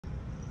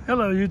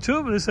Hello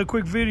YouTube, this is a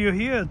quick video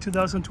here,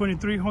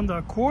 2023 Honda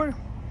Accord.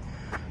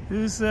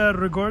 This is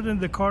regarding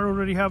the car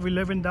already have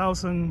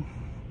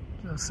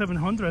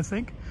 11,700 I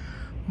think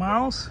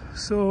miles.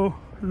 So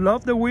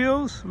love the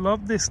wheels,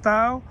 love the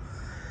style,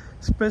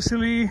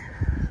 especially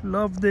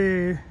love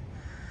the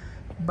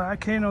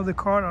back end of the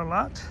car a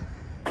lot.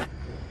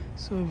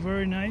 So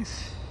very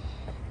nice,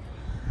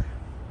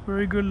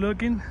 very good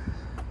looking,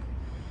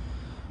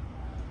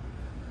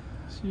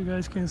 so you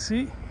guys can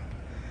see.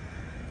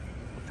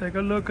 Take a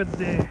look at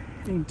the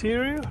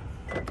interior.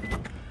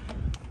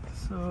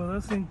 So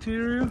that's the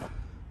interior.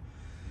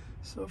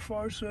 So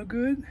far so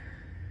good.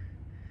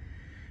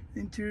 The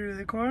interior of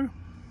the car.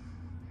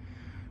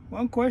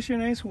 One question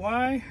is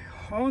why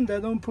Honda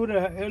don't put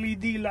a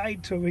LED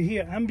light over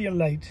here, ambient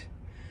light.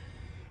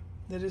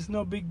 That is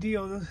no big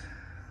deal.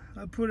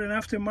 I put an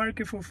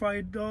aftermarket for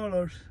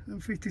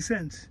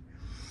 $5.50.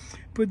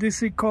 Put these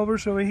seat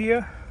covers over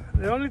here.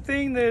 The only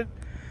thing that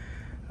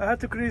I have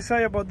to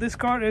criticize about this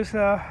car is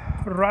a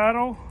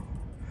rattle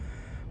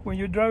when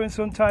you're driving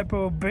some type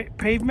of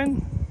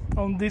pavement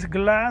on this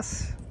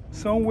glass.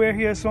 Somewhere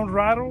here some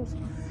rattles,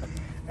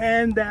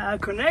 and the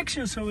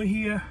connections over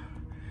here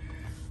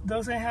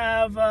doesn't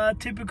have a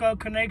typical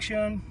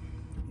connection.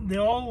 The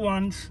old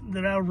ones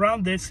that are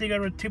rounded,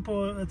 cigarette tip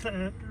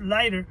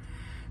lighter,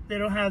 they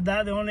don't have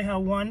that. They only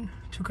have one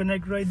to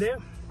connect right there,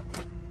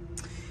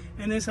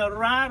 and there's a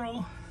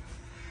rattle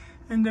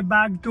in the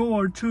back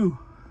door too.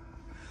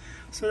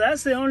 So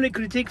that's the only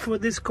critique for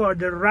this car,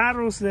 the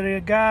rattles that I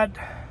got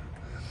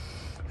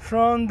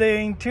from the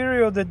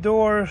interior of the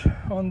door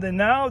on the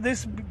now.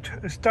 This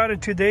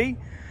started today,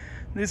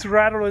 this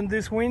rattle in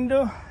this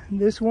window.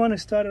 This one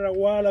started a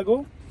while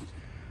ago.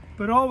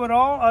 But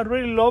overall, I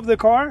really love the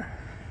car.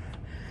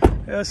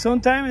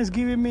 Sometimes it's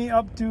giving me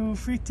up to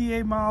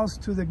 58 miles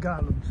to the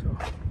gallon, so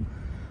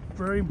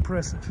very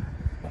impressive.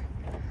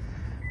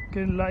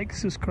 Again, like,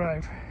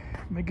 subscribe,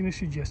 make any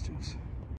suggestions.